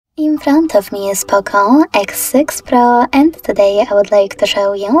In front of me is Poco X6 Pro, and today I would like to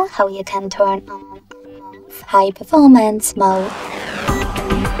show you how you can turn on high performance mode.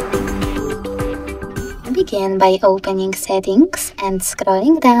 Begin by opening settings and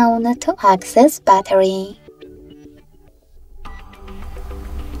scrolling down to access battery.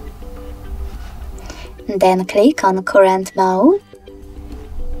 Then click on current mode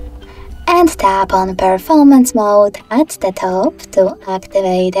and tap on performance mode at the top to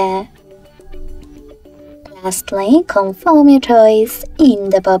activate it. Lastly, confirm your choice in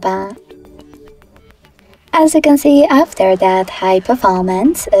the pop-up. As you can see, after that, high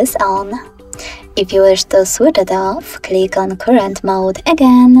performance is on. If you wish to switch it off, click on current mode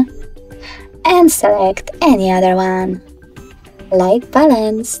again and select any other one, like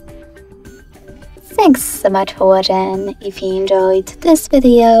balance. Thanks so much for watching. If you enjoyed this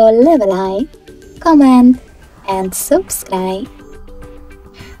video, leave a like, comment and subscribe.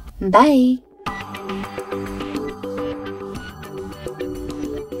 Bye!